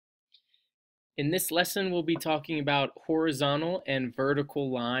In this lesson, we'll be talking about horizontal and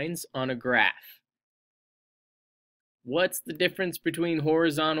vertical lines on a graph. What's the difference between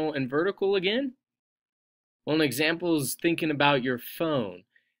horizontal and vertical again? Well, an example is thinking about your phone.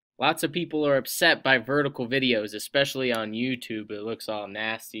 Lots of people are upset by vertical videos, especially on YouTube. It looks all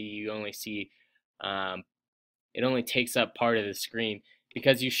nasty. You only see, it only takes up part of the screen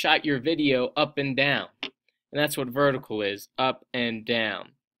because you shot your video up and down. And that's what vertical is, up and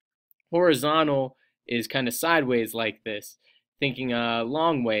down. Horizontal is kind of sideways like this, thinking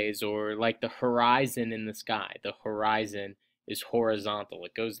long ways, or like the horizon in the sky. The horizon is horizontal.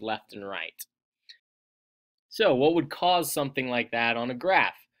 It goes left and right. So what would cause something like that on a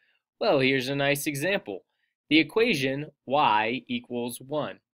graph? Well, here's a nice example. The equation y equals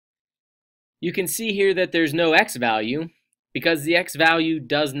 1. You can see here that there's no x value because the x value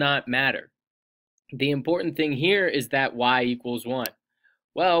does not matter. The important thing here is that y equals 1.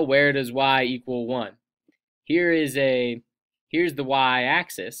 Well, where does y equal 1? Here's the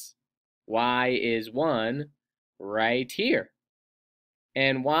y-axis. Y is 1 right here.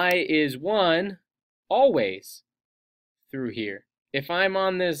 And y is 1 always through here. If I'm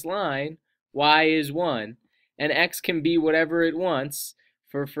on this line, y is 1. And x can be whatever it wants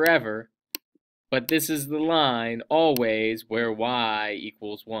for forever. But this is the line always where y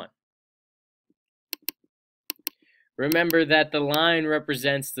equals 1. Remember that the line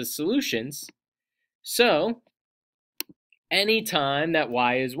represents the solutions. So, anytime that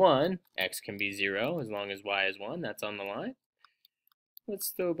y is 1, x can be 0 as long as y is 1. That's on the line. Let's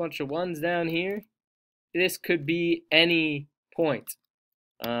throw a bunch of 1s down here. This could be any point.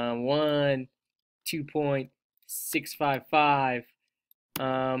 1, 2.655,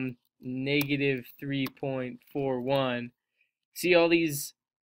 negative 3.41. See,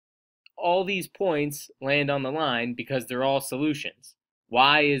 all these points land on the line because they're all solutions.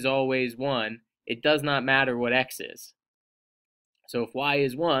 Y is always 1. It does not matter what x is. So if y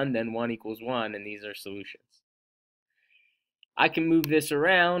is 1, then 1 equals 1, and these are solutions. I can move this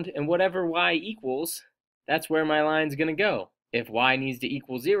around, and whatever y equals, that's where my line's going to go. If y needs to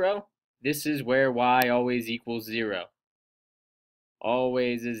equal 0, this is where y always equals 0.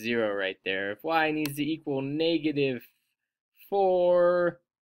 Always is 0 right there. If y needs to equal negative 4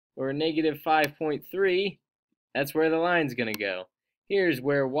 or negative 5.3, that's where the line's going to go. Here's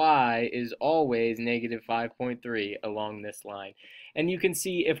where y is always negative 5.3 along this line. And you can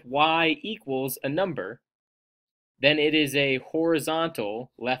see if y equals a number, then it is a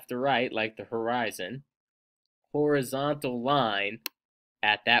horizontal, left to right, like the horizon, horizontal line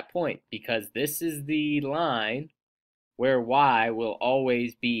at that point, because this is the line where y will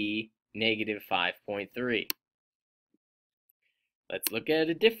always be negative 5.3. Let's look at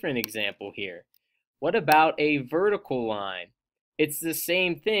a different example here. What about a vertical line? It's the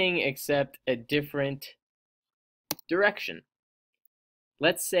same thing except a different direction.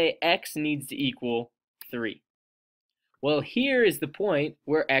 Let's say x needs to equal 3. Well, here is the point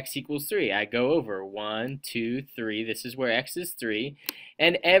where x equals 3. I go over 1, 2, 3. This is where x is 3.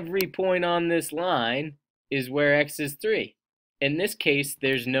 And every point on this line is where x is 3. In this case,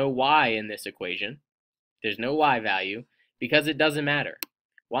 there's no y in this equation. There's no y value because it doesn't matter.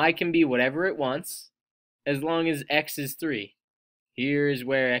 Y can be whatever it wants as long as x is 3. Here is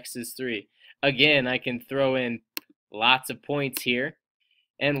where x is 3. Again, I can throw in lots of points here,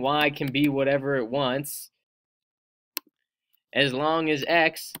 and y can be whatever it wants as long as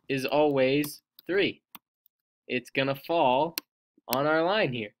x is always 3. It's going to fall on our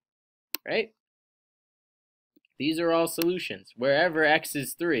line here, right? These are all solutions. Wherever x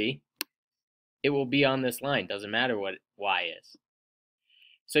is 3, it will be on this line. Doesn't matter what y is.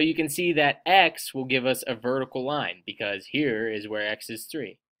 So you can see that x will give us a vertical line because here is where x is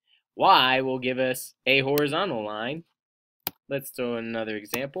 3. Y will give us a horizontal line. Let's throw another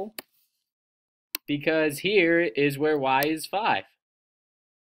example. Because here is where y is 5.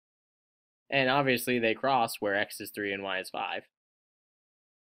 And obviously they cross where x is 3 and y is 5.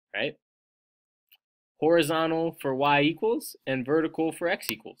 Right? Horizontal for y equals and vertical for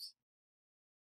x equals.